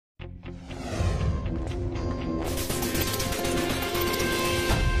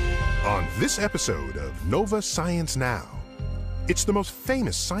On this episode of Nova Science Now, it's the most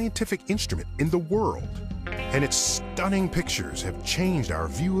famous scientific instrument in the world, and its stunning pictures have changed our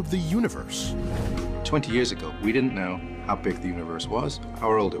view of the universe. 20 years ago, we didn't know how big the universe was,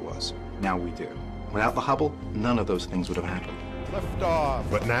 how old it was. Now we do. Without the Hubble, none of those things would have happened. Liftoff.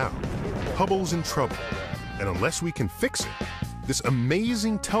 But now, Hubble's in trouble, and unless we can fix it, this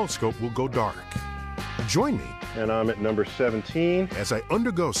amazing telescope will go dark. Join me, and I'm at number 17, as I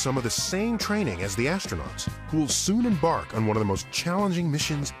undergo some of the same training as the astronauts who will soon embark on one of the most challenging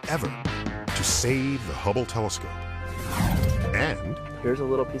missions ever to save the Hubble telescope. And here's a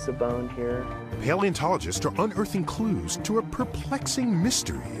little piece of bone here. Paleontologists are unearthing clues to a perplexing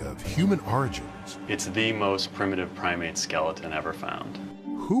mystery of human origins. It's the most primitive primate skeleton ever found.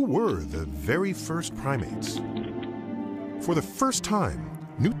 Who were the very first primates? For the first time,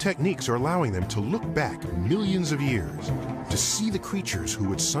 new techniques are allowing them to look back millions of years to see the creatures who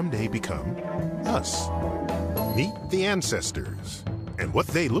would someday become us. Meet the ancestors, and what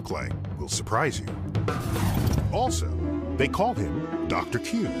they look like will surprise you. Also, they call him Dr.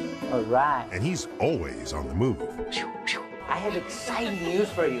 Q. All right. And he's always on the move. I have exciting news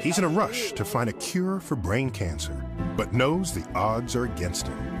for you. He's in a rush to find a cure for brain cancer, but knows the odds are against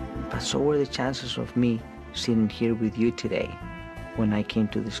him. But so were the chances of me sitting here with you today when I came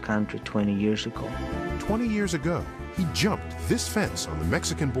to this country 20 years ago. 20 years ago, he jumped this fence on the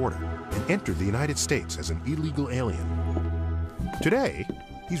Mexican border and entered the United States as an illegal alien. Today,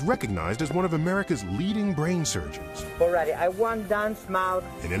 he's recognized as one of America's leading brain surgeons. Alrighty, I want Dan's mouth.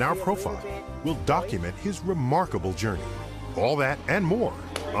 And in our profile, we'll document his remarkable journey. All that and more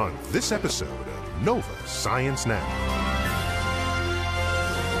on this episode of Nova Science Now.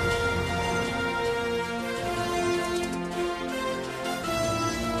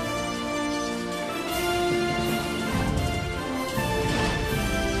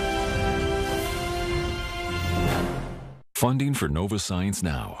 Funding for Nova Science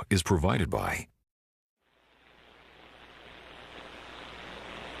Now is provided by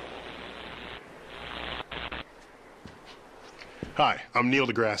Hi, I'm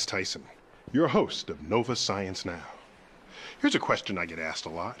deGrasse Tyson, your host of Nova Science Now. Here's a question I get asked a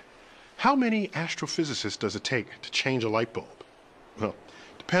lot. How many astrophysicists does it take to change a light bulb? Well,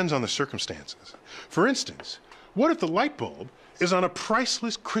 it depends on the circumstances. For instance, what if the light bulb is on a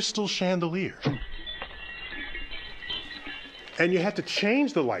priceless crystal chandelier? And you have to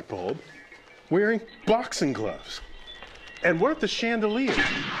change the light bulb wearing boxing gloves. And what if the chandelier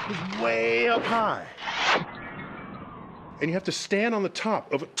is way up high? And you have to stand on the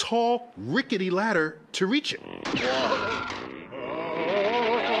top of a tall, rickety ladder to reach it.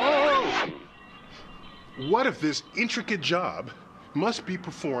 What if this intricate job must be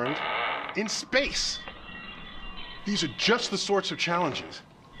performed in space? These are just the sorts of challenges,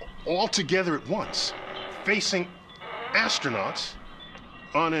 all together at once, facing astronauts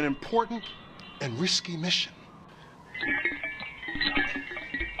on an important and risky mission.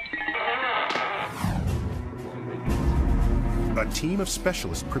 A team of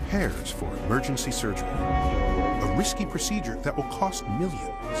specialists prepares for emergency surgery, a risky procedure that will cost millions.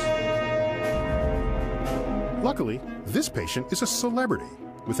 Luckily, this patient is a celebrity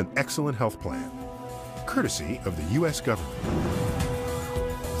with an excellent health plan, courtesy of the U.S. government.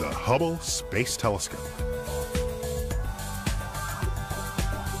 The Hubble Space Telescope.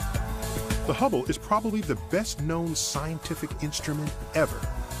 The Hubble is probably the best-known scientific instrument ever.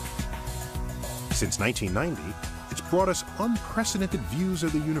 Since 1990, it's brought us unprecedented views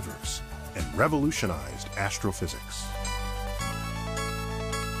of the universe and revolutionized astrophysics.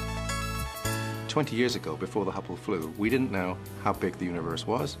 20 years ago, before the Hubble flew, we didn't know how big the universe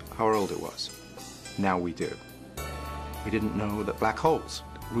was, how old it was. Now we do. We didn't know that black holes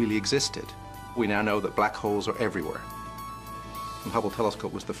really existed. We now know that black holes are everywhere. The Hubble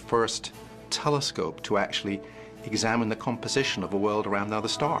telescope was the first telescope to actually examine the composition of a world around another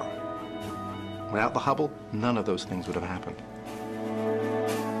star. Without the Hubble, none of those things would have happened.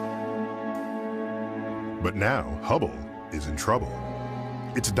 But now, Hubble is in trouble.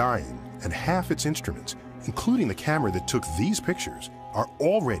 It's dying, and half its instruments, including the camera that took these pictures, are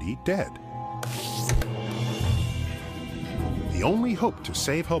already dead. The only hope to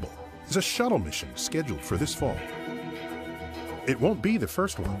save Hubble is a shuttle mission scheduled for this fall. It won't be the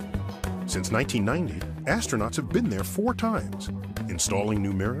first one. Since 1990, astronauts have been there 4 times, installing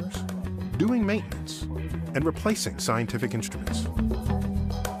new mirrors, doing maintenance, and replacing scientific instruments.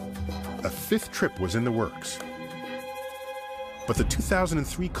 A 5th trip was in the works. But the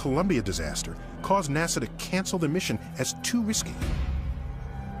 2003 Columbia disaster caused NASA to cancel the mission as too risky.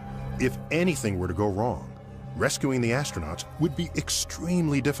 If anything were to go wrong, rescuing the astronauts would be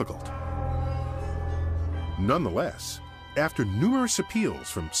extremely difficult. Nonetheless, after numerous appeals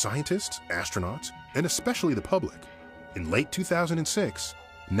from scientists, astronauts, and especially the public, in late 2006,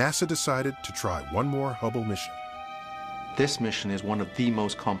 NASA decided to try one more Hubble mission. This mission is one of the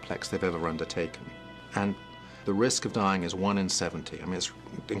most complex they've ever undertaken. And the risk of dying is 1 in 70. I mean, it's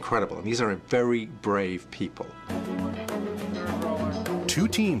incredible. And these are very brave people. 2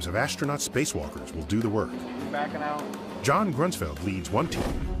 teams of astronaut spacewalkers will do the work. Backing out. John Grunsfeld leads one team.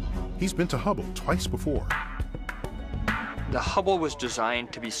 He's been to Hubble twice before. The Hubble was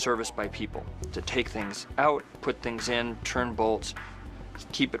designed to be serviced by people, to take things out, put things in, turn bolts,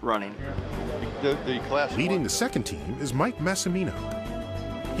 keep it running. Leading the second team is Mike Massimino.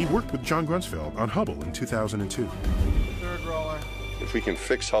 He worked with John Grunsfeld on Hubble in 2002. Third roller. If we can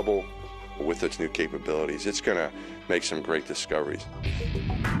fix Hubble with its new capabilities, it's going to make some great discoveries.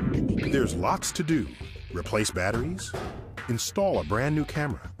 There's lots to do. Replace batteries, install a brand new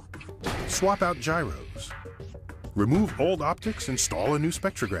camera, swap out gyros, remove old optics, install a new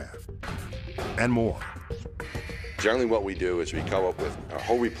spectrograph, and more. Generally what we do is we come up with a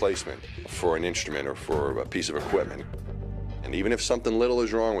whole replacement for an instrument or for a piece of equipment. And even if something little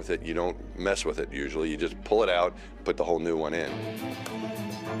is wrong with it, you don't mess with it usually. You just pull it out, put the whole new one in.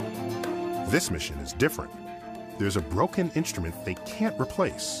 This mission is different. There's a broken instrument they can't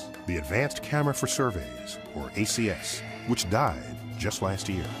replace, the Advanced Camera for Surveys, or ACS, which died just last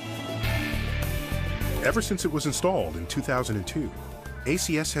year. Ever since it was installed in 2002,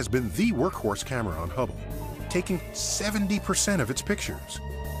 ACS has been the workhorse camera on Hubble, taking 70% of its pictures,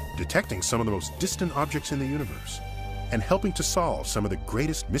 detecting some of the most distant objects in the universe, and helping to solve some of the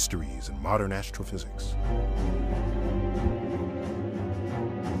greatest mysteries in modern astrophysics.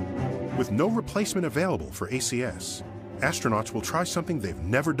 With no replacement available for ACS, astronauts will try something they've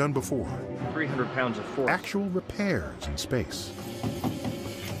never done before. 300 pounds of force. Actual repairs in space.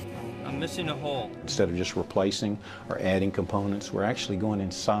 I'm missing a hole. Instead of just replacing or adding components, we're actually going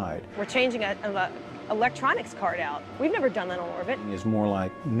inside. We're changing an electronics card out. We've never done that on orbit. It's more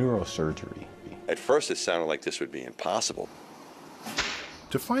like neurosurgery. At first it sounded like this would be impossible.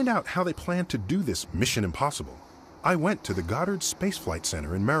 To find out how they plan to do this Mission Impossible, I went to the Goddard Space Flight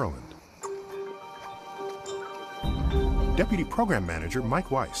Center in Maryland. Deputy Program Manager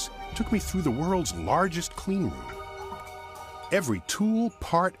Mike Weiss took me through the world's largest clean room. Every tool,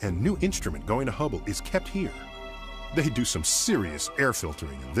 part, and new instrument going to Hubble is kept here. They do some serious air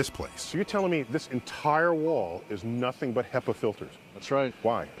filtering in this place. So you're telling me this entire wall is nothing but HEPA filters? That's right.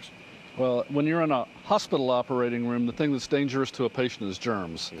 Why? Well, when you're in a hospital operating room, the thing that's dangerous to a patient is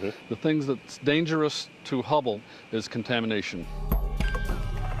germs. The thing that's dangerous to Hubble is contamination.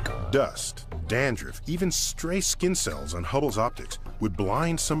 Dust, dandruff, even stray skin cells on Hubble's optics would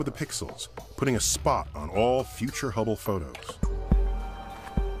blind some of the pixels, putting a spot on all future Hubble photos.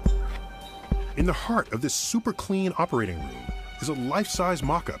 In the heart of this super clean operating room is a life-size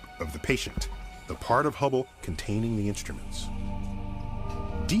mock-up of the patient, the part of Hubble containing the instruments.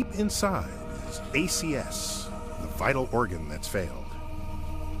 Deep inside is ACS, the vital organ that's failed.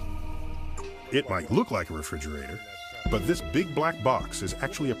 It might look like a refrigerator, but this big black box is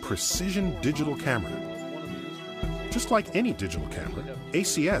actually a precision digital camera. Just like any digital camera,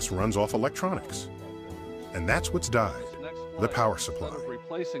 ACS runs off electronics. And that's what's died, the power supply.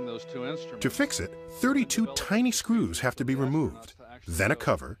 To fix it, 32 tiny screws have to be removed, then a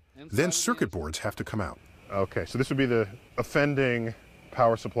cover, then circuit boards have to come out. Okay, so this would be the offending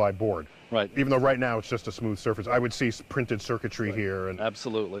power supply board. Right. Even though right now it's just a smooth surface. I would see printed circuitry here and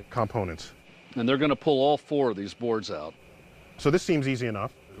absolutely components. And they're going to pull all 4 of these boards out. So this seems easy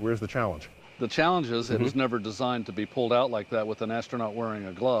enough. Where's the challenge? The challenge is it was never designed to be pulled out like that with an astronaut wearing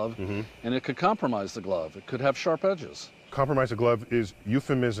a glove, and it could compromise the glove. It could have sharp edges. Compromise the glove is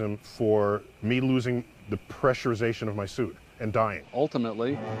euphemism for me losing the pressurization of my suit and dying.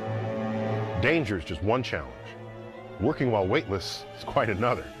 Ultimately, danger is just one challenge. Working while weightless is quite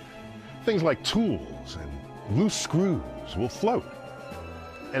another. Things like tools and loose screws will float.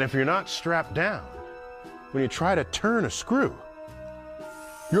 And if you're not strapped down, when you try to turn a screw,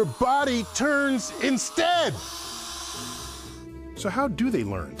 your body turns instead. So how do they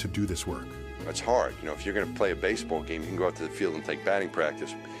learn to do this work? It's hard. You know, if you're going to play a baseball game, you can go out to the field and take batting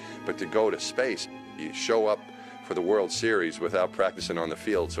practice. But to go to space, you show up for the World Series without practicing on the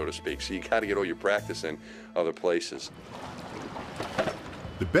field, so to speak. So you got to get all your practice in other places.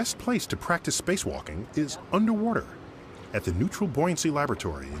 The best place to practice spacewalking is underwater at the Neutral Buoyancy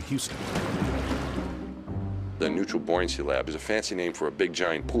Laboratory in Houston. The Neutral Buoyancy Lab is a fancy name for a big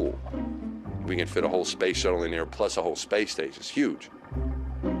giant pool. We can fit a whole space shuttle in there plus a whole space station. It's huge.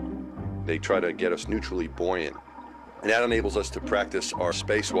 They try to get us neutrally buoyant. And that enables us to practice our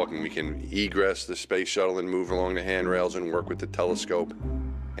spacewalking. We can egress the space shuttle and move along the handrails and work with the telescope.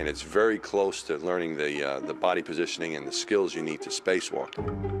 And it's very close to learning the body positioning and the skills you need to spacewalk.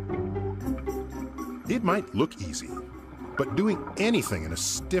 It might look easy, but doing anything in a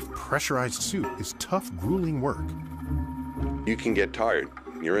stiff, pressurized suit is tough, grueling work. You can get tired.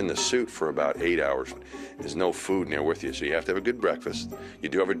 You're in the suit for about 8 hours. There's no food in there with you, so you have to have a good breakfast. You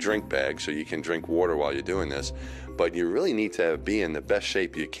do have a drink bag, so you can drink water while you're doing this. But you really need to be in the best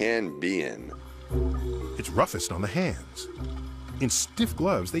shape you can be in. It's roughest on the hands. In stiff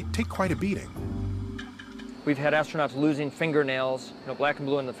gloves, they take quite a beating. We've had astronauts losing fingernails, black and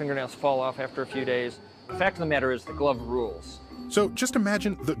blue, and the fingernails fall off after a few days. The fact of the matter is the glove rules. So just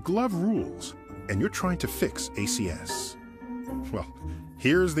imagine the glove rules, and you're trying to fix ACS. Well,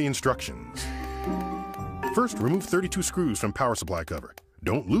 here's the instructions. First, remove 32 screws from power supply cover.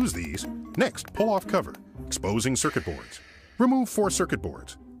 Don't lose these. Next, pull off cover, exposing circuit boards. Remove 4 circuit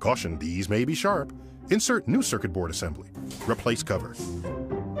boards. Caution, these may be sharp. Insert new circuit board assembly. Replace cover.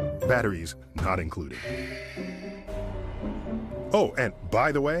 Batteries not included. Oh, and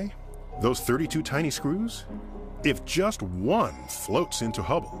by the way, those 32 tiny screws, if just one floats into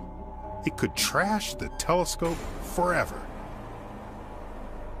Hubble, it could trash the telescope forever.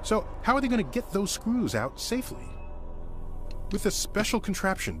 So how are they going to get those screws out safely? With a special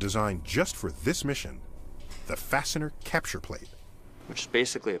contraption designed just for this mission, the fastener capture plate. Which is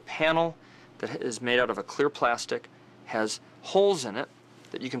basically a panel that is made out of a clear plastic, has holes in it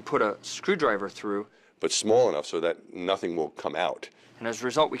that you can put a screwdriver through. But small enough so that nothing will come out. And as a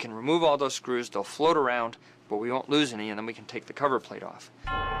result, we can remove all those screws, they'll float around, but we won't lose any, and then we can take the cover plate off.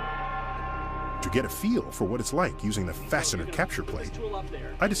 To get a feel for what it's like using the fastener capture plate,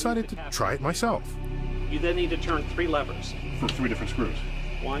 I decided to try it myself. You then need to turn 3 levers. For 3 different screws.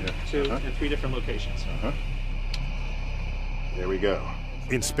 1, 2, and 3 different locations. There we go.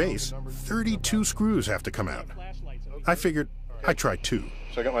 In space, 32 screws have to come out. I figured I'd try 2.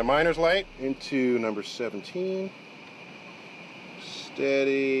 So I got my miner's light into number 17.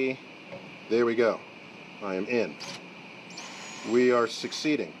 Steady. There we go. I am in. We are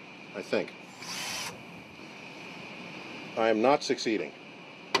succeeding, I think. I am not succeeding.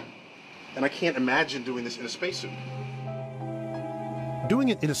 And I can't imagine doing this in a spacesuit. Doing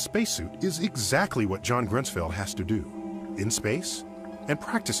it in a spacesuit is exactly what John Grunsfeld has to do, in space and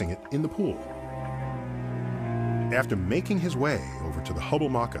practicing it in the pool. After making his way over to the Hubble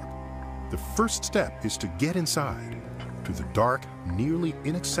mock-up, the first step is to get inside, to the dark, nearly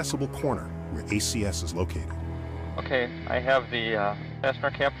inaccessible corner where ACS is located. Okay, I have the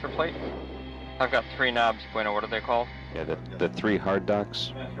fastener capture plate. I've got 3 knobs, Bueno, what are they called? Yeah, the 3 hard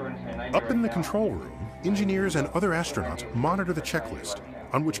docks. Up in the control room, engineers and other astronauts monitor the checklist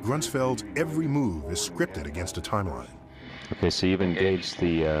on which Grunsfeld's every move is scripted against a timeline. Okay, so you've engaged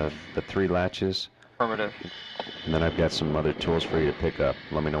the 3 latches. Affirmative. And then I've got some other tools for you to pick up.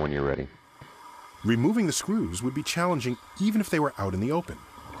 Let me know when you're ready. Removing the screws would be challenging even if they were out in the open.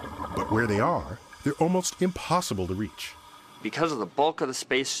 But where they are, they're almost impossible to reach. Because of the bulk of the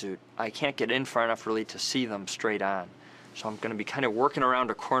spacesuit, I can't get in far enough really to see them straight on. So I'm going to be kind of working around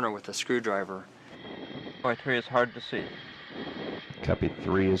a corner with a screwdriver. 3 is hard to see. Copy.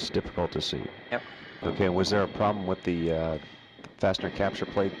 3 is difficult to see. Yep. Okay, was there a problem with the fastener capture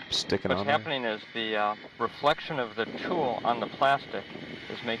plate sticking on What's there? happening is the reflection of the tool on the plastic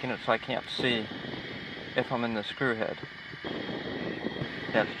is making it so I can't see if I'm in the screw head.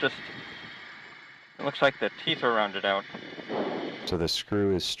 Yeah, it's just, it looks like the teeth are rounded out. So the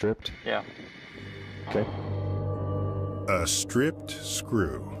screw is stripped? Yeah. Okay. A stripped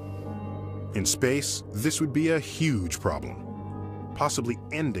screw. In space, this would be a huge problem, possibly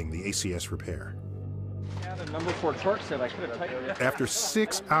ending the ACS repair. Yeah, the number 4 torque set I could have tightened. After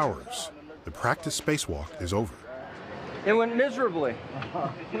 6 hours, the practice spacewalk is over. It went miserably.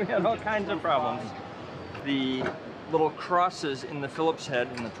 We had all kinds of problems. The little crosses in the Phillips head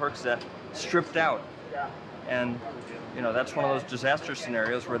and the torque set stripped out. And, you know, that's one of those disaster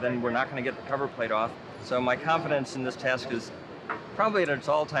scenarios where then we're not going to get the cover plate off. So my confidence in this task is probably at its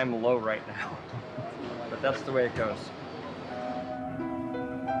all-time low right now. But that's the way it goes.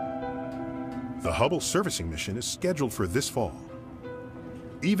 The Hubble servicing mission is scheduled for this fall.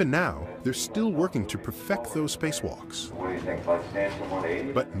 Even now, they're still working to perfect those spacewalks. What do you think, about stance from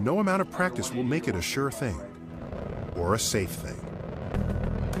 180? But no amount of practice will make it a sure thing, or a safe thing.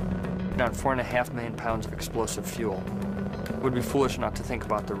 Around 4.5 million pounds of explosive fuel. It would be foolish not to think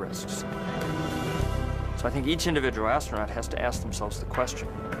about the risks. So I think each individual astronaut has to ask themselves the question,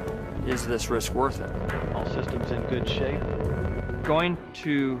 is this risk worth it? All systems in good shape. going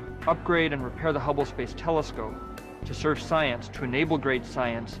to upgrade and repair the Hubble Space Telescope to serve science, to enable great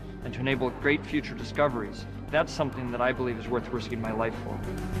science, and to enable great future discoveries, that's something that I believe is worth risking my life for.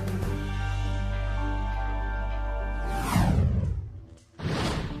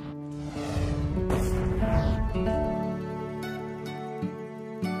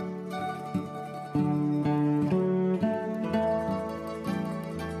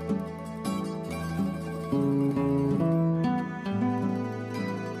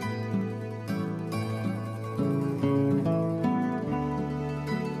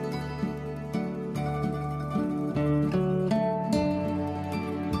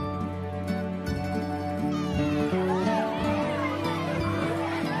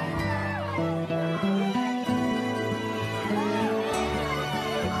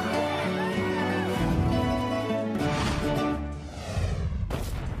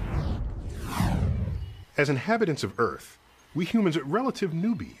 As inhabitants of Earth, we humans are relative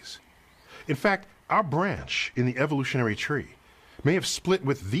newbies. In fact, our branch in the evolutionary tree may have split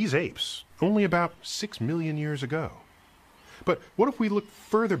with these apes only about 6 million years ago. But what if we look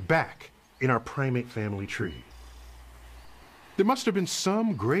further back in our primate family tree? There must have been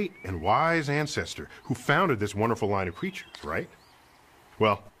some great and wise ancestor who founded this wonderful line of creatures, right?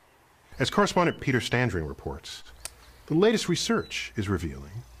 Well, as correspondent Peter Standring reports, the latest research is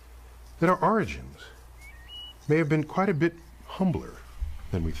revealing that our origins may have been quite a bit humbler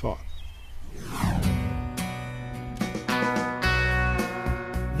than we thought.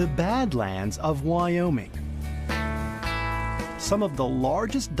 The Badlands of Wyoming. Some of the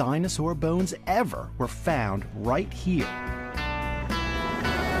largest dinosaur bones ever were found right here.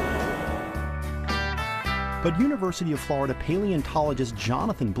 But University of Florida paleontologist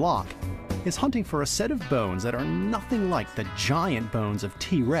Jonathan Block is hunting for a set of bones that are nothing like the giant bones of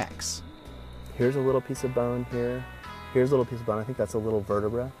T-Rex. Here's a little piece of bone here. Here's a little piece of bone. I think that's a little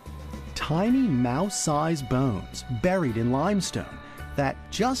vertebra. Tiny mouse-sized bones buried in limestone that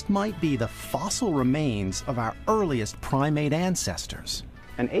just might be the fossil remains of our earliest primate ancestors.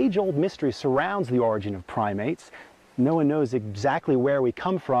 An age-old mystery surrounds the origin of primates. No one knows exactly where we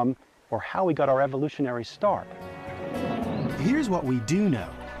come from or how we got our evolutionary start. Here's what we do know.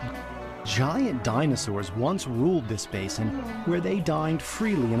 Giant dinosaurs once ruled this basin where they dined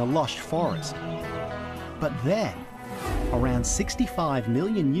freely in a lush forest. But then, around 65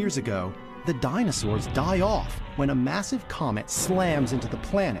 million years ago, the dinosaurs die off when a massive comet slams into the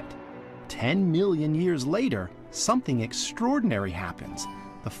planet. 10 million years later, something extraordinary happens.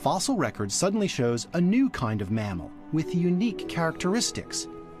 The fossil record suddenly shows a new kind of mammal with unique characteristics,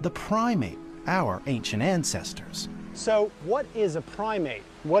 the primate, our ancient ancestors. So what is a primate?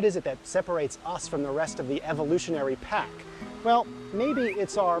 What is it that separates us from the rest of the evolutionary pack? Well, maybe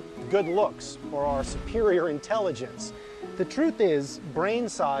it's our good looks or our superior intelligence. The truth is, brain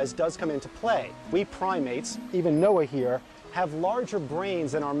size does come into play. We primates, even Noah here, have larger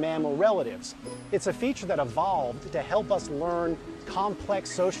brains than our mammal relatives. It's a feature that evolved to help us learn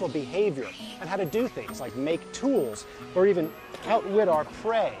complex social behavior and how to do things like make tools or even outwit our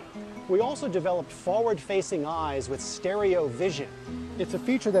prey. We also developed forward-facing eyes with stereo vision. It's a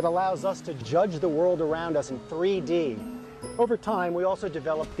feature that allows us to judge the world around us in 3D. Over time, we also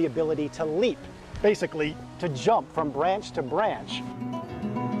developed the ability to leap, basically to jump from branch to branch,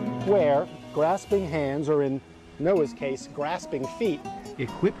 where grasping hands, or in Noah's case, grasping feet,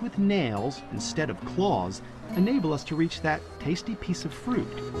 equipped with nails instead of claws, enable us to reach that tasty piece of fruit.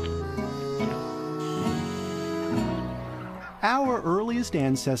 Our earliest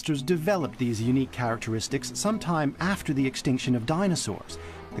ancestors developed these unique characteristics sometime after the extinction of dinosaurs.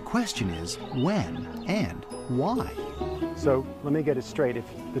 The question is, when and why? So let me get it straight. If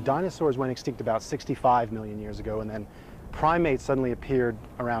the dinosaurs went extinct about 65 million years ago and then primates suddenly appeared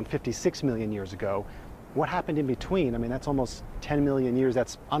around 56 million years ago, what happened in between? I mean, that's almost 10 million years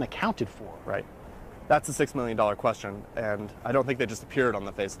that's unaccounted for. Right. That's a $6 million question, and I don't think they just appeared on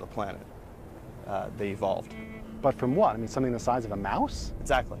the face of the planet. They evolved. But from what? I mean, something the size of a mouse?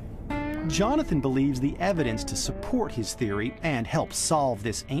 Exactly. Jonathan believes the evidence to support his theory and help solve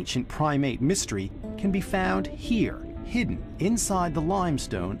this ancient primate mystery can be found here, hidden inside the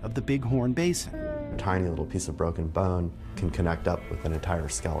limestone of the Bighorn Basin. A tiny little piece of broken bone can connect up with an entire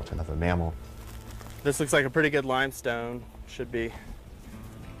skeleton of a mammal. This looks like a pretty good limestone. Should be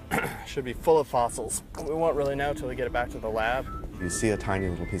full of fossils. We won't really know till we get it back to the lab. You see a tiny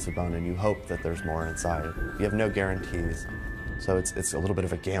little piece of bone and you hope that there's more inside. You have no guarantees, so it's a little bit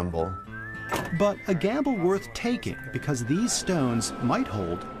of a gamble. But a gamble worth taking because these stones might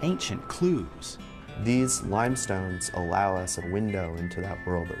hold ancient clues. These limestones allow us a window into that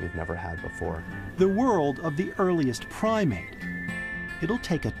world that we've never had before. The world of the earliest primate. it'll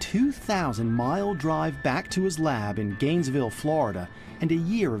take a 2,000-mile drive back to his lab in Gainesville, Florida, and a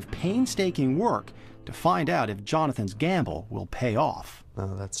year of painstaking work to find out if Jonathan's gamble will pay off.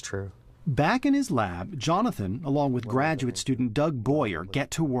 Oh, that's true. Back in his lab, Jonathan, along with graduate student Doug Boyer, get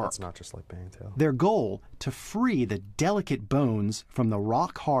to work. It's not just like Bangtail. Their goal, to free the delicate bones from the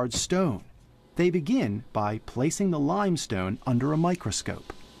rock-hard stone. They begin by placing the limestone under a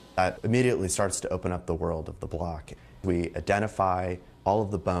microscope. That immediately starts to open up the world of the block. We identify all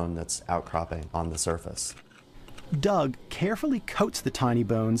of the bone that's outcropping on the surface. Doug carefully coats the tiny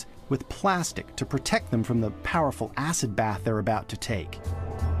bones with plastic to protect them from the powerful acid bath they're about to take.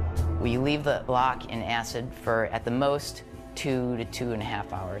 We leave the block in acid for, at the most, 2 to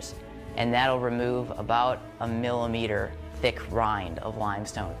 2.5 hours, and that'll remove about a millimeter thick rind of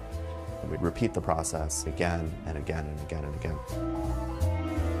limestone. We repeat the process again and again and again and again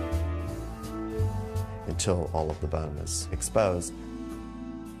until all of the bone is exposed.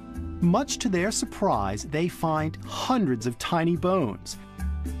 Much to their surprise, they find hundreds of tiny bones.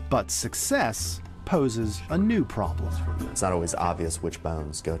 But success poses a new problem. It's not always obvious which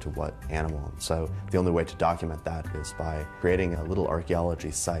bones go to what animal, so the only way to document that is by creating a little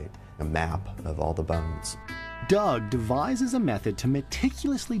archaeology site, a map of all the bones. Doug devises a method to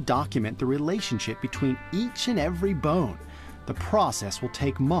meticulously document the relationship between each and every bone. The process will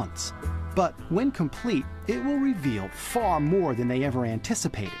take months, but when complete, it will reveal far more than they ever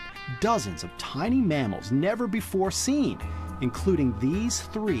anticipated. Dozens of tiny mammals never before seen, including these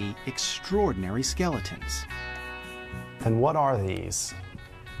 3 extraordinary skeletons. And what are these?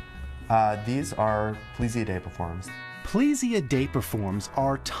 These are Plesiadapiforms. Plesiadapiforms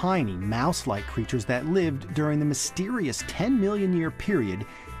are tiny mouse-like creatures that lived during the mysterious 10 million year period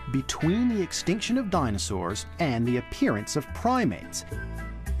between the extinction of dinosaurs and the appearance of primates.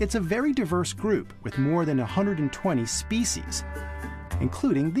 It's a very diverse group with more than 120 species,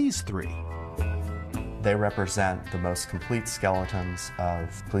 including these 3. They represent the most complete skeletons of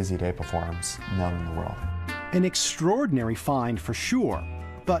Plesiadapiforms known in the world. An extraordinary find for sure,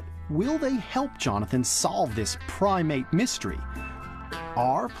 but will they help Jonathan solve this primate mystery?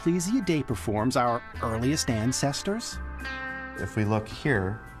 Are Plesiadapiforms our earliest ancestors? If we look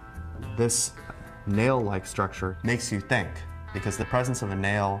here, this nail-like structure makes you think, because the presence of a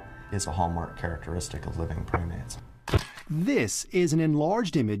nail is a hallmark characteristic of living primates. This is an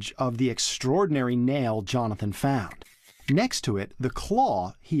enlarged image of the extraordinary nail Jonathan found. Next to it, the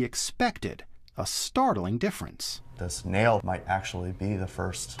claw he expected, a startling difference. This nail might actually be the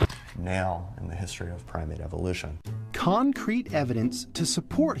first nail in the history of primate evolution. Concrete evidence to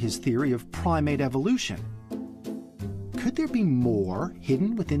support his theory of primate evolution. Could there be more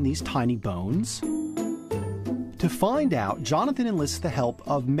hidden within these tiny bones? To find out, Jonathan enlists the help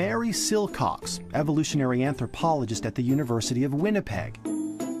of Mary Silcox, evolutionary anthropologist at the University of Winnipeg.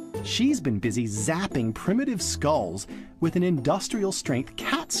 She's been busy zapping primitive skulls with an industrial-strength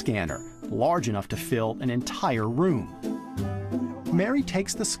CAT scanner, large enough to fill an entire room. Mary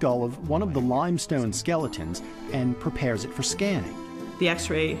takes the skull of one of the limestone skeletons and prepares it for scanning. The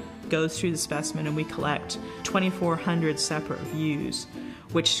X-ray goes through the specimen and we collect 2,400 separate views,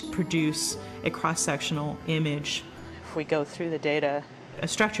 which produce a cross-sectional image. If we go through the data, a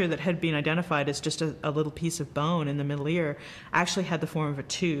structure that had been identified as just a little piece of bone in the middle ear actually had the form of a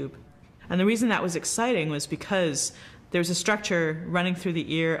tube. And the reason that was exciting was because there's a structure running through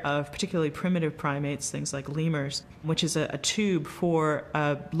the ear of particularly primitive primates, things like lemurs, which is a tube for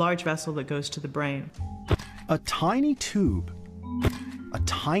a large vessel that goes to the brain. A tiny tube, a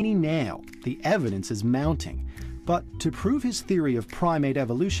tiny nail. The evidence is mounting. But to prove his theory of primate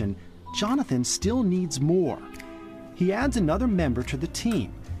evolution, Jonathan still needs more. He adds another member to the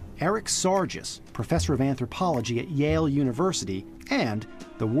team, Eric Sargis, professor of anthropology at Yale University and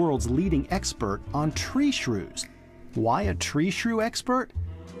the world's leading expert on tree shrews. Why a tree shrew expert?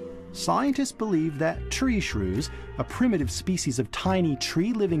 Scientists believe that tree shrews, a primitive species of tiny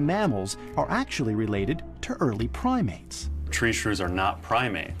tree-living mammals, are actually related to early primates. Tree shrews are not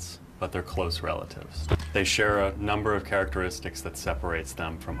primates, but they're close relatives. They share a number of characteristics that separates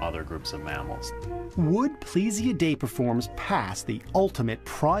them from other groups of mammals. Would Plesiadapiforms pass the ultimate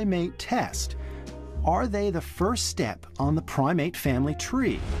primate test? Are they the first step on the primate family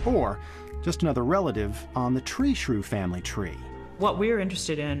tree, or just another relative on the tree shrew family tree? What we were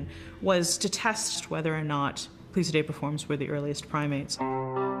interested in was to test whether or not Plesiadapiforms were the earliest primates.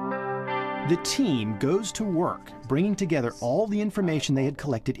 The team goes to work, bringing together all the information they had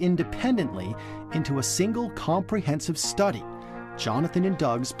collected independently into a single comprehensive study. Jonathan and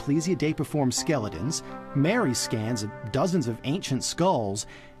Doug's Plesiadapiform skeletons, Mary's scans of dozens of ancient skulls,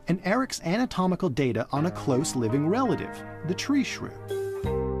 and Eric's anatomical data on a close living relative, the tree shrew.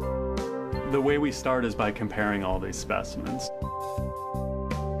 The way we start is by comparing all these specimens.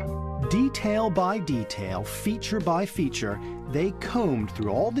 Detail by detail, feature by feature, they combed through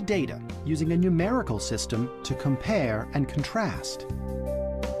all the data using a numerical system to compare and contrast.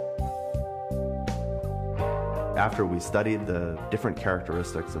 After we studied the different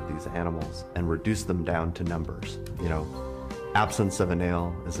characteristics of these animals and reduced them down to numbers, you know, absence of a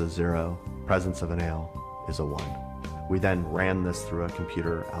nail is a 0, presence of a nail is a 1. We then ran this through a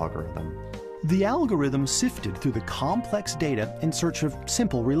computer algorithm. The algorithm sifted through the complex data in search of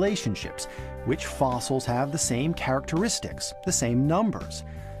simple relationships. Which fossils have the same characteristics, the same numbers?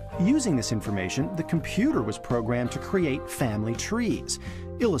 Using this information, the computer was programmed to create family trees,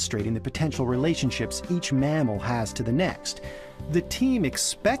 illustrating the potential relationships each mammal has to the next. The team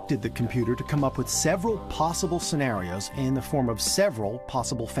expected the computer to come up with several possible scenarios in the form of several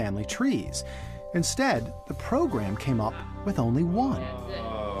possible family trees. Instead, the program came up with only one.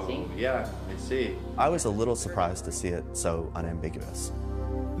 Oh, yeah, I see. I was a little surprised to see it so unambiguous.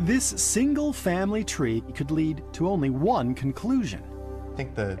 This single family tree could lead to only one conclusion. I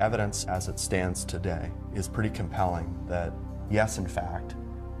think the evidence as it stands today is pretty compelling that, yes, in fact,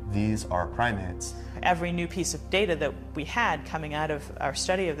 these are primates. Every new piece of data that we had coming out of our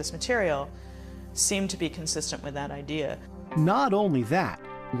study of this material seemed to be consistent with that idea. Not only that,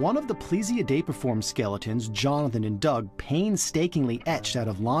 one of the Plesiadapiform skeletons Jonathan and Doug painstakingly etched out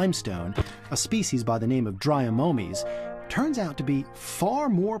of limestone, a species by the name of Dryomomes, turns out to be far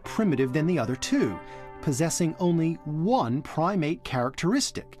more primitive than the other two, possessing only one primate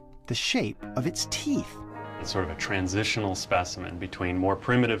characteristic, the shape of its teeth. It's sort of a transitional specimen between more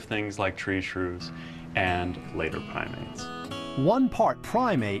primitive things like tree shrews and later primates. One part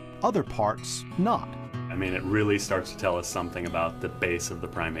primate, other parts not. I mean, it really starts to tell us something about the base of the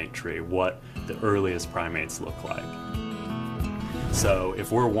primate tree, what the earliest primates look like. So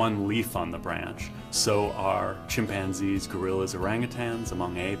if we're one leaf on the branch, so are chimpanzees, gorillas, orangutans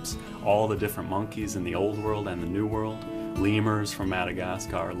among apes, all the different monkeys in the Old World and the New World, lemurs from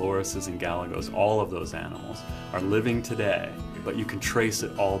Madagascar, lorises and galagos, all of those animals are living today, but you can trace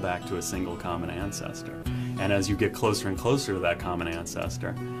it all back to a single common ancestor. And as you get closer and closer to that common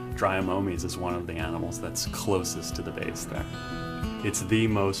ancestor, Dryomomes is one of the animals that's closest to the base there. It's the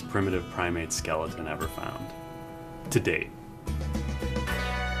most primitive primate skeleton ever found, to date.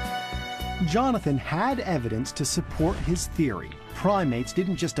 Jonathan had evidence to support his theory. Primates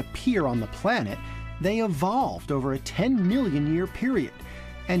didn't just appear on the planet, they evolved over a 10 million year period.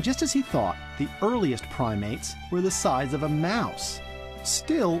 And just as he thought, the earliest primates were the size of a mouse.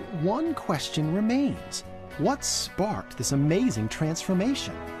 Still, one question remains. What sparked this amazing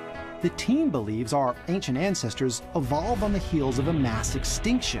transformation? The team believes our ancient ancestors evolved on the heels of a mass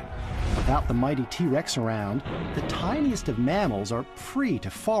extinction. Without the mighty T-Rex around, the tiniest of mammals are free to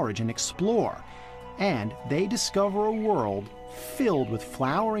forage and explore. And they discover a world filled with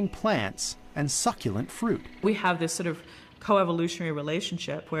flowering plants and succulent fruit. We have this sort of coevolutionary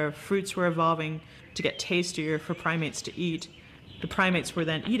relationship where fruits were evolving to get tastier for primates to eat. The primates were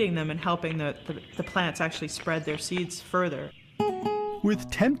then eating them and helping the plants actually spread their seeds further.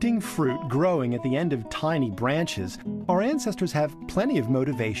 With tempting fruit growing at the end of tiny branches, our ancestors have plenty of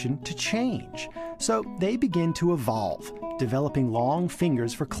motivation to change. So they begin to evolve, developing long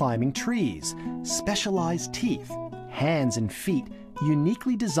fingers for climbing trees, specialized teeth, hands and feet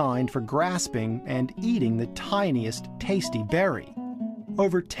uniquely designed for grasping and eating the tiniest tasty berry.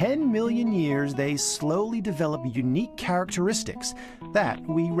 Over 10 million years, they slowly develop unique characteristics that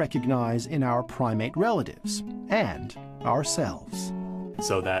we recognize in our primate relatives and ourselves.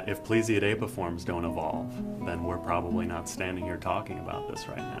 So that if Plesiadapiforms don't evolve, then we're probably not standing here talking about this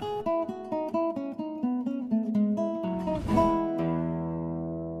right now.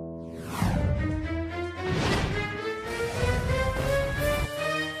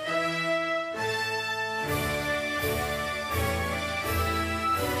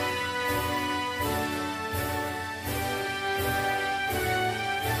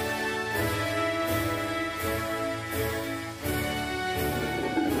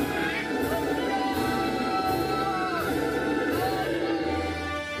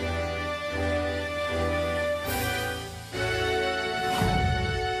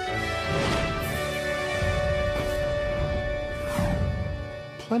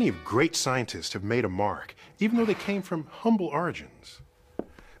 Plenty of great scientists have made a mark, even though they came from humble origins.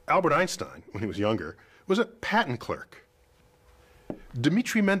 Albert Einstein, when he was younger, was a patent clerk.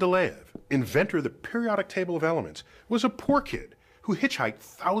 Dmitri Mendeleev, inventor of the periodic table of elements, was a poor kid who hitchhiked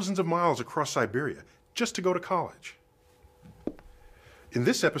thousands of miles across Siberia just to go to college. In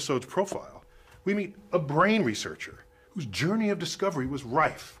this episode's profile, we meet a brain researcher whose journey of discovery was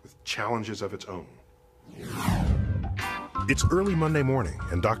rife with challenges of its own. It's early Monday morning,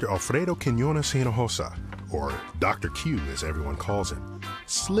 and Dr. Alfredo Quinones Hinlosa, or Dr. Q as everyone calls him,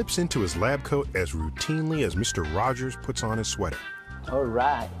 slips into his lab coat as routinely as Mr. Rogers puts on his sweater. All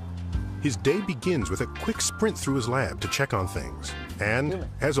right. His day begins with a quick sprint through his lab to check on things. And,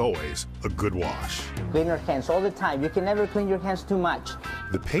 as always, a good wash. Clean your hands all the time. You can never clean your hands too much.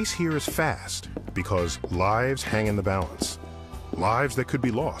 The pace here is fast because lives hang in the balance. Lives that could be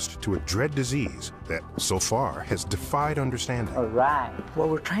lost to a dread disease that, so far, has defied understanding. All right. What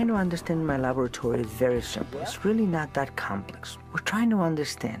we're trying to understand in my laboratory is very simple. It's really not that complex. We're trying to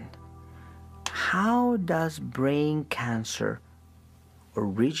understand, how does brain cancer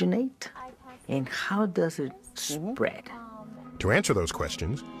originate and how does it spread? To answer those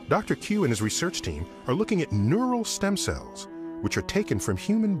questions, Dr. Q and his research team are looking at neural stem cells, which are taken from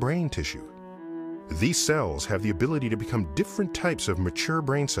human brain tissue. These cells have the ability to become different types of mature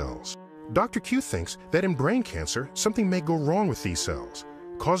brain cells. Dr. Q thinks that in brain cancer, something may go wrong with these cells,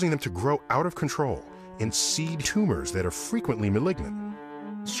 causing them to grow out of control and seed tumors that are frequently malignant.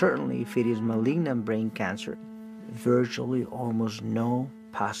 Certainly, if it is malignant brain cancer, virtually almost no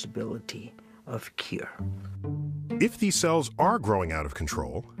possibility of cure. If these cells are growing out of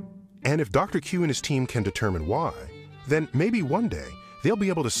control, and if Dr. Q and his team can determine why, then maybe one day they'll be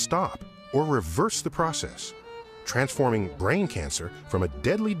able to stop or reverse the process, transforming brain cancer from a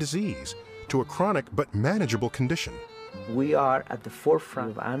deadly disease to a chronic but manageable condition. We are at the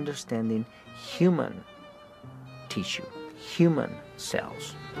forefront of understanding human tissue, human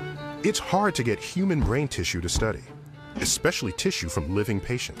cells. It's hard to get human brain tissue to study, especially tissue from living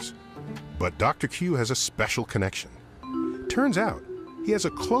patients. But Dr. Q has a special connection. Turns out, he has a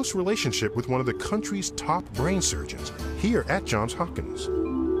close relationship with one of the country's top brain surgeons here at Johns Hopkins.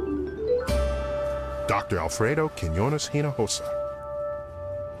 Dr. Alfredo Quinones Hinlosa.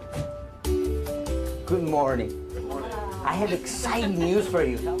 Good morning. Good morning. I have exciting news for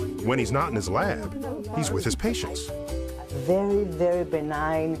you. When he's not in his lab, he's with his patients. Very, very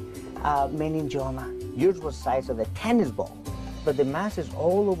benign meningioma. Yours was the size of a tennis ball, but the mass is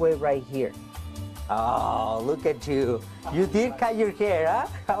all the way right here. Oh, look at you. You did cut your hair, huh?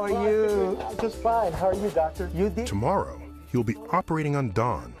 How are you? Just fine. How are you, doctor? You did. Tomorrow, he'll be operating on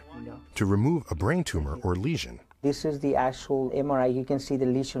Dawn to remove a brain tumor or lesion. This is the actual MRI. You can see the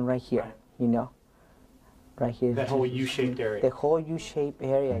lesion right here, you know? Right here. That whole U-shaped area. The whole U-shaped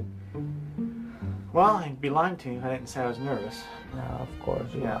area. Well, I'd be lying to you. I didn't say I was nervous. No, of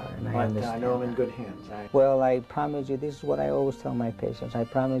course you are, and I but understand. I know I'm in good hands. Well, I promise you, this is what I always tell my patients. I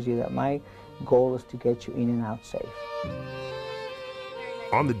promise you that my goal is to get you in and out safe.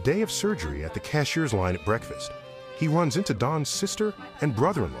 On the day of surgery at the cashier's line at breakfast, he runs into Don's sister and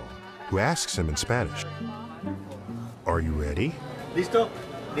brother-in-law, who asks him in Spanish, "Are you ready?" Listo?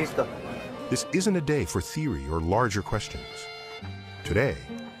 Listo. This isn't a day for theory or larger questions. Today,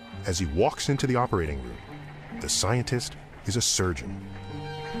 as he walks into the operating room, the scientist is a surgeon.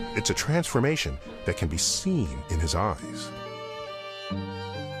 It's a transformation that can be seen in his eyes.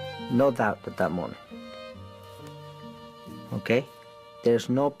 No doubt at that moment. Okay? There's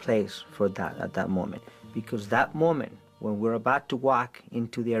no place for that at that moment. Because that moment, when we're about to walk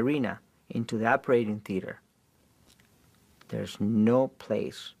into the arena, into the operating theater, there's no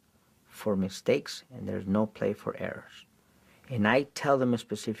place for mistakes and there's no place for errors. And I tell them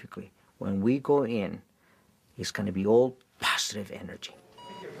specifically, when we go in, it's going to be all positive energy,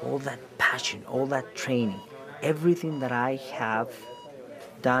 all that passion, all that training, everything that I have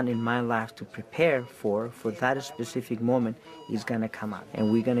done in my life to prepare for that specific moment is going to come out.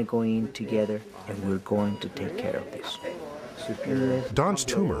 And we're going to go in together and we're going to take care of this. Don's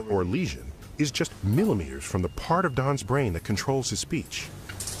tumor or lesion is just millimeters from the part of Don's brain that controls his speech.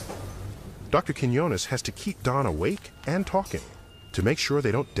 Dr. Quinones has to keep Don awake and talking to make sure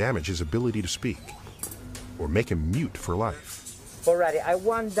they don't damage his ability to speak or make him mute for life. Alrighty, I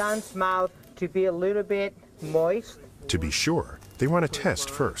want Don's mouth to be a little bit moist. To be sure, they run a test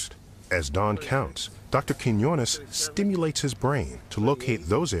first. As Don counts, Dr. Quinones stimulates his brain to locate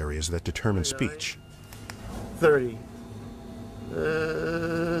those areas that determine speech. 30. You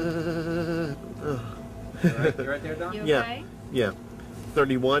right there, Don? Yeah. Okay? Yeah.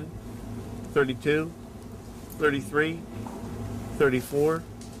 31, 32, 33, 34,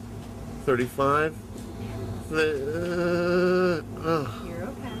 35. You're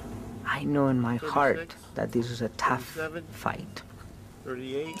okay. I know in my heart that this is a tough fight.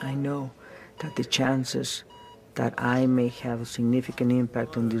 38. I know that the chances that I may have a significant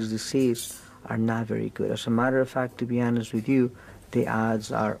impact on this disease are not very good. As a matter of fact, to be honest with you, the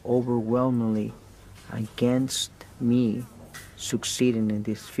odds are overwhelmingly against me succeeding in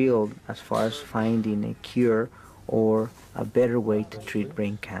this field as far as finding a cure or a better way to treat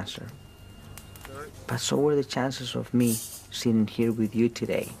brain cancer. But so were the chances of me sitting here with you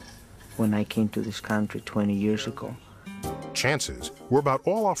today when I came to this country 20 years ago. Chances were about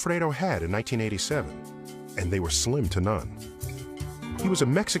all Alfredo had in 1987, and they were slim to none. He was a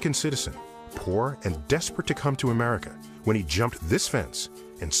Mexican citizen, poor and desperate to come to America when he jumped this fence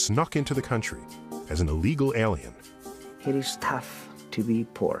and snuck into the country as an illegal alien. It is tough to be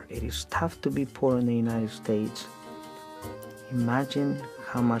poor. It is tough to be poor in the United States. Imagine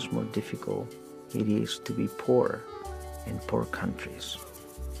how much more difficult it is to be poor in poor countries.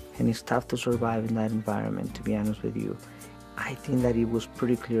 And it's tough to survive in that environment, to be honest with you. I think that it was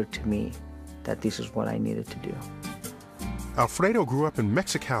pretty clear to me that this is what I needed to do. Alfredo grew up in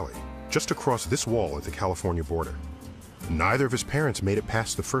Mexicali, just across this wall at the California border. Neither of his parents made it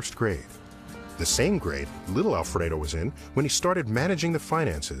past the first grade. The same grade little Alfredo was in when he started managing the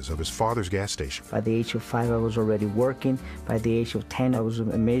finances of his father's gas station. By the age of 5, I was already working. By the age of 10, I was a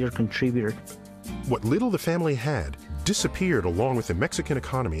major contributor. What little the family had disappeared along with the Mexican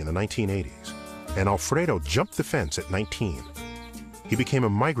economy in the 1980s, and Alfredo jumped the fence at 19. He became a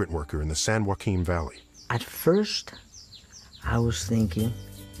migrant worker in the San Joaquin Valley. At first, I was thinking,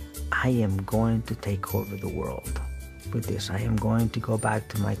 I am going to take over the world with this. I am going to go back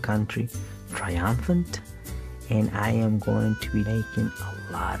to my country triumphant, and I am going to be making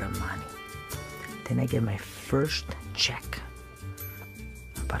a lot of money. Then I get my first check,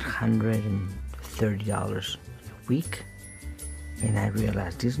 about $130 a week, and I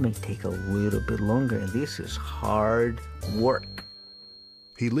realized this may take a little bit longer, and this is hard work.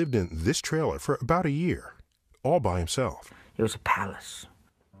 He lived in this trailer for about a year, all by himself. It was a palace.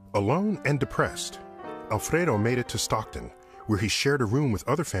 Alone and depressed, Alfredo made it to Stockton, where he shared a room with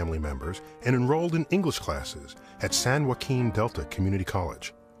other family members and enrolled in English classes at San Joaquin Delta Community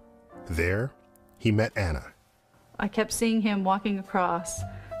College. There, he met Anna. I kept seeing him walking across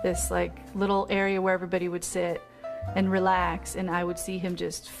this little area where everybody would sit and relax, and I would see him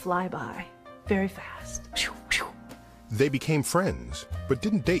just fly by very fast. They became friends, but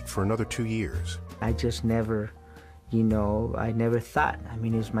didn't date for another 2 years. I just never, I never thought. I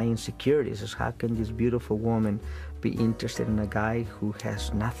mean, it's my insecurities. It's how can this beautiful woman be interested in a guy who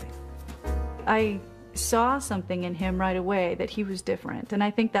has nothing? I saw something in him right away that he was different, and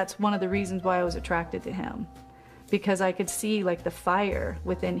I think that's one of the reasons why I was attracted to him, because I could see the fire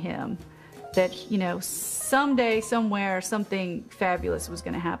within him that, someday, somewhere, something fabulous was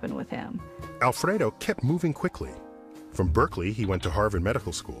going to happen with him. Alfredo kept moving quickly. From Berkeley, he went to Harvard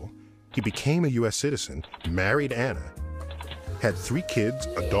Medical School. He became a U.S. citizen, married Anna, had 3 kids,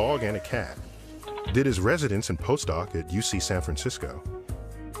 a dog and a cat, did his residence and postdoc at UC San Francisco,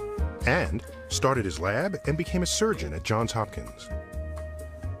 and started his lab and became a surgeon at Johns Hopkins.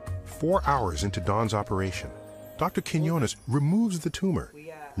 4 hours into Don's operation, Dr. Quinones removes the tumor,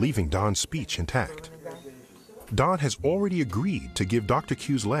 leaving Don's speech intact. Don has already agreed to give Dr.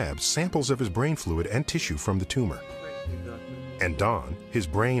 Q's lab samples of his brain fluid and tissue from the tumor. And Don, his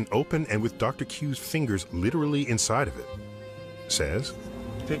brain open and with Dr. Q's fingers literally inside of it, says,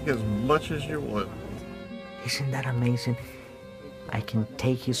 "Take as much as you want." Isn't that amazing? I can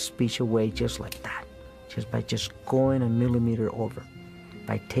take his speech away just like that, just by going a millimeter over,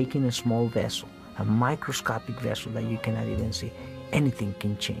 by taking a small vessel, a microscopic vessel that you cannot even see. Anything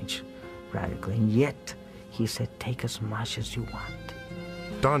can change radically, and yet he said, take as much as you want.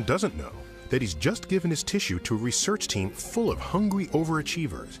 Don doesn't know that he's just given his tissue to a research team full of hungry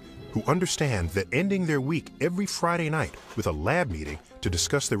overachievers who understand that ending their week every Friday night with a lab meeting to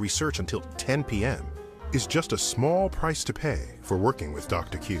discuss their research until 10 p.m. is just a small price to pay for working with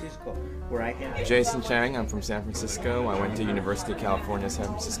Dr. Q. Jason Chang, I'm from San Francisco. I went to University of California, San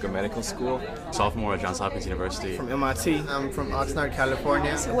Francisco Medical School. Sophomore at Johns Hopkins University. From MIT. I'm from Oxnard,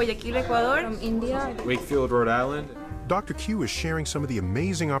 California. Guayaquil, Ecuador. From India. Wakefield, Rhode Island. Dr. Q is sharing some of the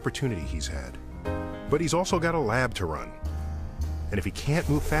amazing opportunity he's had, but he's also got a lab to run. And if he can't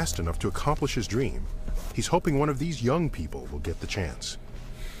move fast enough to accomplish his dream, he's hoping one of these young people will get the chance.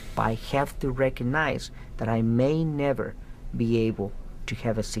 I have to recognize that I may never be able to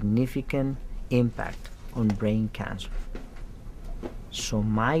have a significant impact on brain cancer. So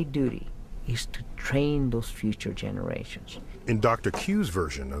my duty is to train those future generations. In Dr. Q's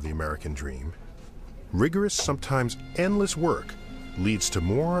version of the American dream, rigorous, sometimes endless work leads to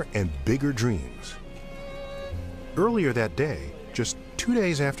more and bigger dreams. Earlier that day, just 2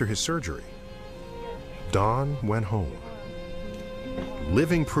 days after his surgery, Don went home.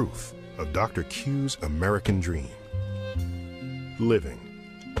 Living proof of Dr. Q's American dream. living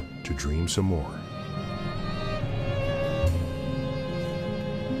to dream some more.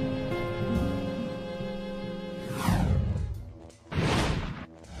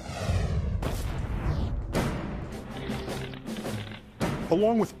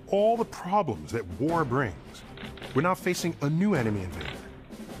 Along with all the problems that war brings, we're now facing a new enemy invader,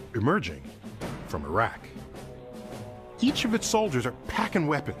 emerging from Iraq. Each of its soldiers are packing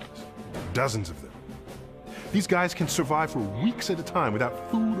weapons, dozens of them. These guys can survive for weeks at a time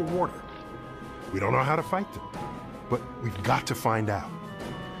without food or water. We don't know how to fight them, but we've got to find out.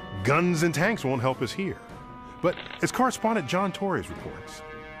 Guns and tanks won't help us here. But as correspondent John Torres reports,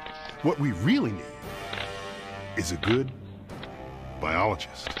 what we really need is a good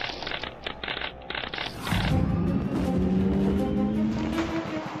biologist.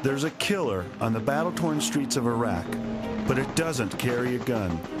 There's a killer on the battle-torn streets of Iraq, but it doesn't carry a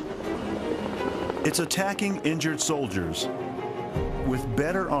gun. It's attacking injured soldiers. With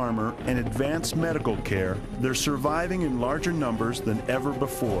better armor and advanced medical care, they're surviving in larger numbers than ever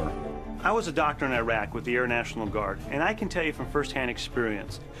before. I was a doctor in Iraq with the Air National Guard, and I can tell you from firsthand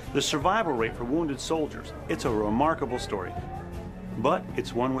experience, the survival rate for wounded soldiers, it's a remarkable story. But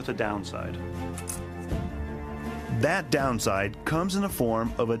it's one with a downside. That downside comes in the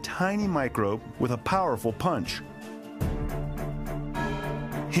form of a tiny microbe with a powerful punch.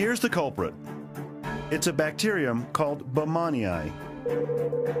 Here's the culprit. It's a bacterium called Baumannii,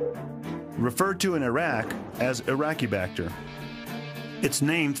 referred to in Iraq as Iraqibacter. It's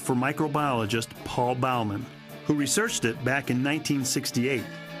named for microbiologist Paul Baumann, who researched it back in 1968.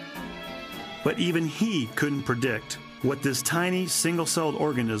 But even he couldn't predict what this tiny single-celled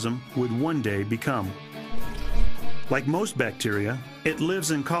organism would one day become. Like most bacteria, it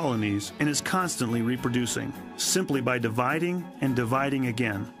lives in colonies and is constantly reproducing, simply by dividing and dividing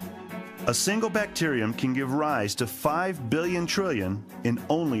again. A single bacterium can give rise to 5 billion trillion in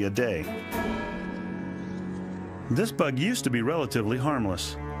only a day. This bug used to be relatively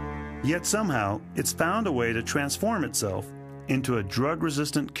harmless, yet somehow it's found a way to transform itself into a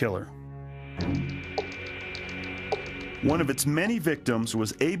drug-resistant killer. One of its many victims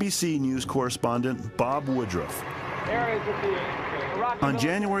was ABC News correspondent Bob Woodruff. On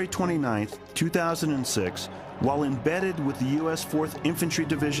January 29, 2006, while embedded with the U.S. 4th Infantry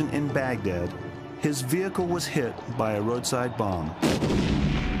Division in Baghdad, his vehicle was hit by a roadside bomb.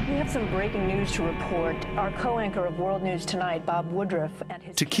 We have some breaking news to report. Our co-anchor of World News Tonight, Bob Woodruff, and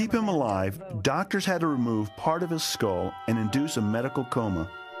his... To keep him alive, doctors had to remove part of his skull and induce a medical coma.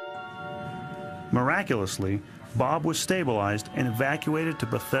 Miraculously, Bob was stabilized and evacuated to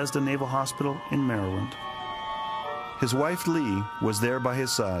Bethesda Naval Hospital in Maryland. His wife, Lee, was there by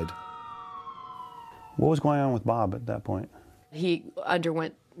his side. What was going on with Bob at that point? He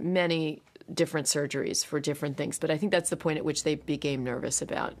underwent many different surgeries for different things, but I think that's the point at which they became nervous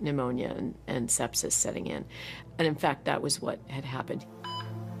about pneumonia and sepsis setting in. And in fact, that was what had happened.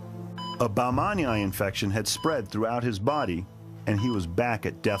 A Baumannii infection had spread throughout his body, and he was back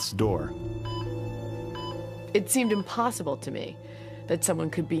at death's door. It seemed impossible to me that someone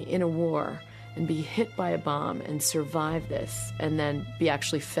could be in a war and be hit by a bomb and survive this, and then be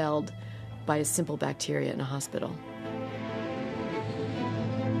actually felled by a simple bacteria in a hospital.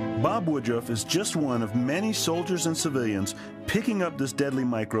 Bob Woodruff is just one of many soldiers and civilians picking up this deadly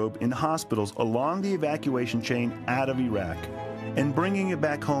microbe in hospitals along the evacuation chain out of Iraq and bringing it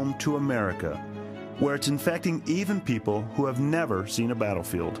back home to America, where it's infecting even people who have never seen a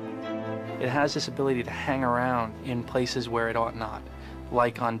battlefield. It has this ability to hang around in places where it ought not,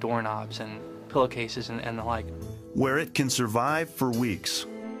 like on doorknobs and pillowcases and the like. Where it can survive for weeks.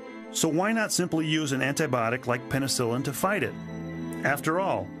 So why not simply use an antibiotic like penicillin to fight it? After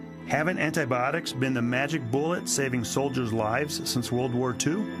all, haven't antibiotics been the magic bullet saving soldiers' lives since World War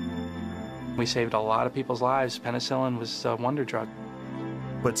II? We saved a lot of people's lives. Penicillin was a wonder drug.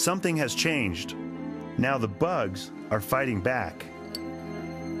 But something has changed. Now the bugs are fighting back.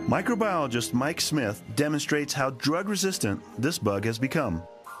 Microbiologist Mike Smith demonstrates how drug-resistant this bug has become.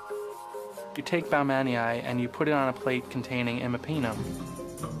 You take Baumannii and you put it on a plate containing imipenem.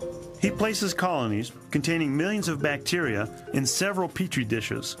 He places colonies containing millions of bacteria in several petri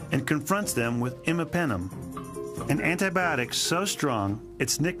dishes and confronts them with imipenem, an antibiotic so strong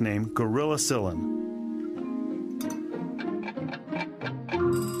it's nicknamed gorillacillin.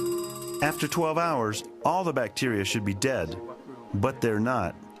 After 12 hours, all the bacteria should be dead, but they're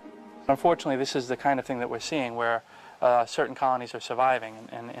not. Unfortunately, this is the kind of thing that we're seeing where certain colonies are surviving,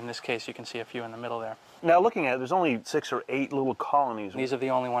 and in this case you can see a few in the middle there. Now looking at it, there's only 6 or 8 little colonies. These are the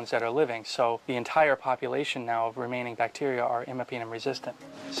only ones that are living, so the entire population now of remaining bacteria are imipenem resistant.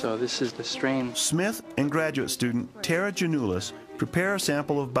 So this is the strain. Smith and graduate student Tara Janulis prepare a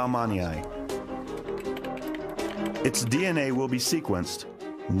sample of Baumannii. Its DNA will be sequenced,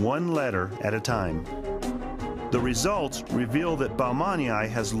 one letter at a time. The results reveal that Baumannii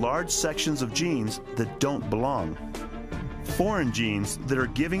has large sections of genes that don't belong. Foreign genes that are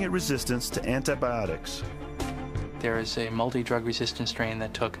giving it resistance to antibiotics. There is a multi-drug resistant strain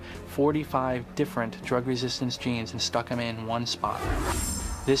that took 45 different drug resistance genes and stuck them in one spot.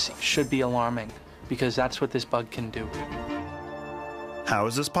 This should be alarming because that's what this bug can do. How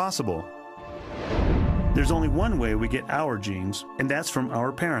is this possible? There's only one way we get our genes, and that's from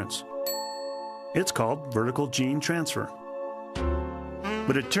our parents. It's called vertical gene transfer.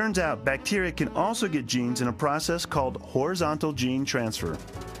 But it turns out bacteria can also get genes in a process called horizontal gene transfer.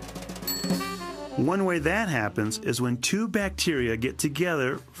 One way that happens is when two bacteria get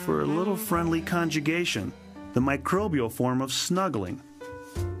together for a little friendly conjugation, the microbial form of snuggling.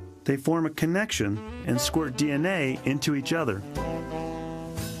 They form a connection and squirt DNA into each other.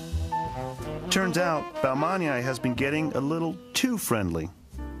 Turns out Baumannii has been getting a little too friendly.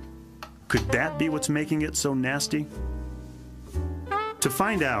 Could that be what's making it so nasty? To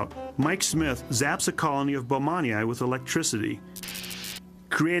find out, Mike Smith zaps a colony of Baumannii with electricity,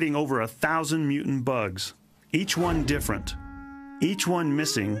 creating over 1,000 mutant bugs, each one different, each one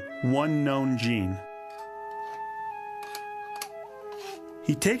missing one known gene.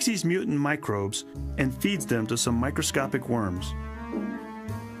 He takes these mutant microbes and feeds them to some microscopic worms.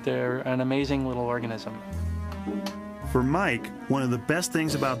 They're an amazing little organism. For Mike, one of the best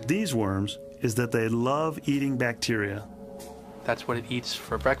things about these worms is that they love eating bacteria. That's what it eats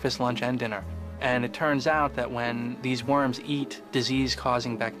for breakfast, lunch, and dinner. And it turns out that when these worms eat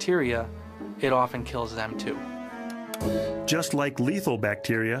disease-causing bacteria, it often kills them too. Just like lethal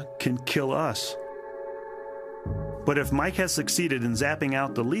bacteria can kill us. But if Mike has succeeded in zapping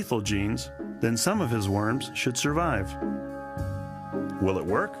out the lethal genes, then some of his worms should survive. Will it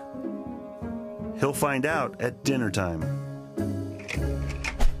work? He'll find out at dinner time.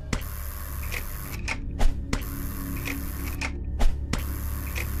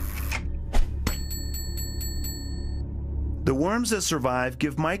 The worms that survive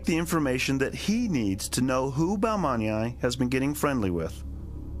give Mike the information that he needs to know who Baumannii has been getting friendly with.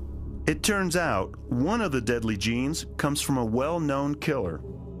 It turns out one of the deadly genes comes from a well-known killer,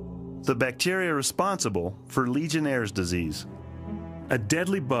 the bacteria responsible for Legionnaire's disease. A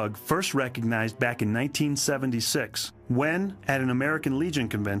deadly bug first recognized back in 1976 when, at an American Legion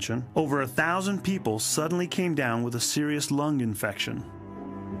convention, over 1,000 people suddenly came down with a serious lung infection.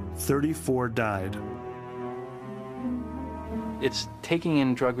 34 died. It's taking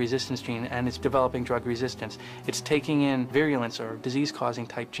in drug resistance gene and it's developing drug resistance. It's taking in virulence or disease-causing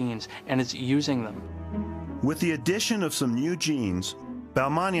type genes and it's using them. With the addition of some new genes,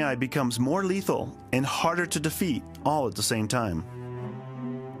 Baumannii becomes more lethal and harder to defeat all at the same time.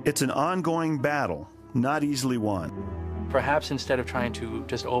 It's an ongoing battle, not easily won. Perhaps instead of trying to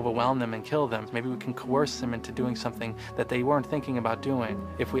just overwhelm them and kill them, maybe we can coerce them into doing something that they weren't thinking about doing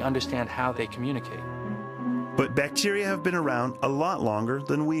if we understand how they communicate. But bacteria have been around a lot longer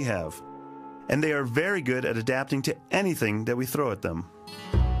than we have, and they are very good at adapting to anything that we throw at them.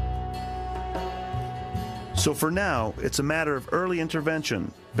 So for now, it's a matter of early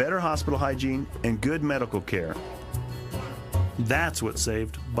intervention, better hospital hygiene, and good medical care. That's what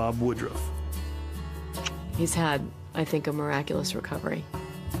saved Bob Woodruff. He's had, I think, a miraculous recovery.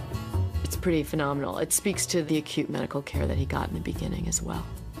 It's pretty phenomenal. It speaks to the acute medical care that he got in the beginning as well.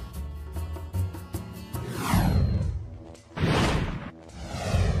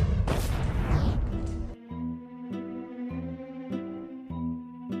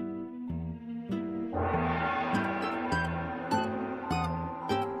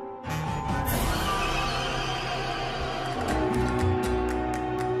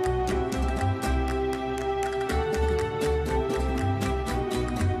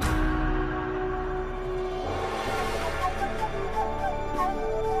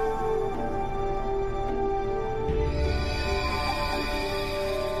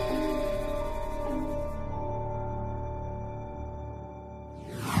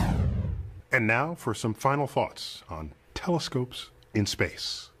 And now for some final thoughts on telescopes in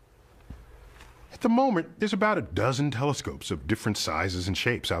space. At the moment, there's about a dozen telescopes of different sizes and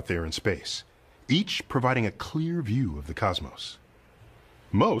shapes out there in space, each providing a clear view of the cosmos.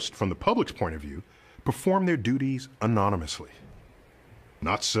 Most, from the public's point of view, perform their duties anonymously.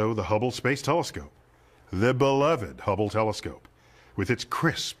 Not so the Hubble Space Telescope, the beloved Hubble telescope, with its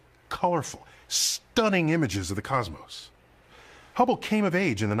crisp, colorful, stunning images of the cosmos. Hubble came of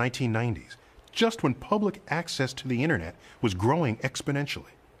age in the 1990s, just when public access to the internet was growing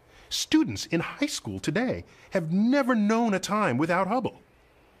exponentially. Students in high school today have never known a time without Hubble.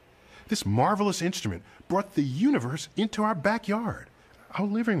 This marvelous instrument brought the universe into our backyard, our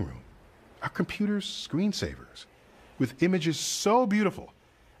living room, our computers' screensavers, with images so beautiful,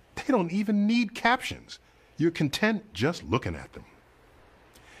 they don't even need captions. You're content just looking at them.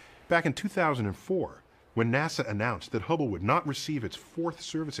 Back in 2004, when NASA announced that Hubble would not receive its 4th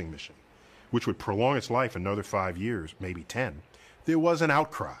servicing mission, which would prolong its life another 5 years, maybe 10, there was an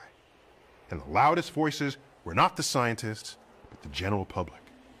outcry. And the loudest voices were not the scientists, but the general public.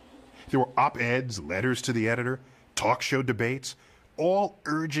 There were op-eds, letters to the editor, talk show debates, all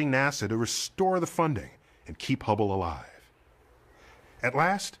urging NASA to restore the funding and keep Hubble alive. At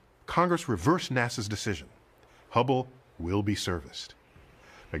last, Congress reversed NASA's decision. Hubble will be serviced.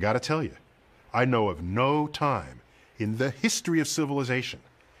 I gotta tell you, I know of no time in the history of civilization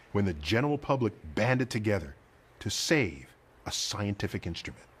when the general public banded together to save a scientific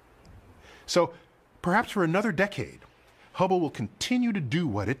instrument. So, perhaps for another decade, Hubble will continue to do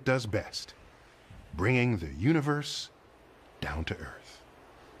what it does best, bringing the universe down to Earth.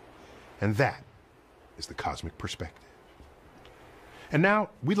 And that is the cosmic perspective. And now,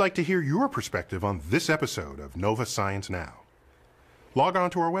 we'd like to hear your perspective on this episode of Nova Science Now. Log on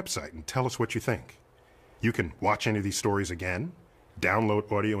to our website and tell us what you think. You can watch any of these stories again, download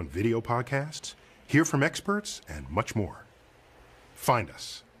audio and video podcasts, hear from experts, and much more. Find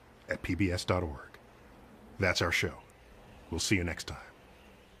us at pbs.org. That's our show. We'll see you next time.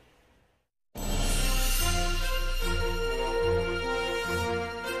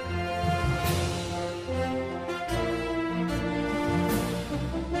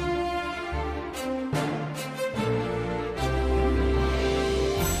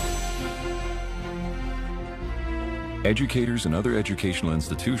 Educators and other educational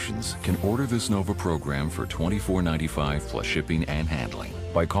institutions can order this NOVA program for $24.95 plus shipping and handling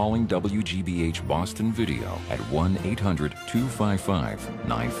by calling WGBH Boston Video at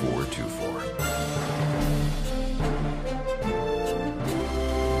 1-800-255-9424.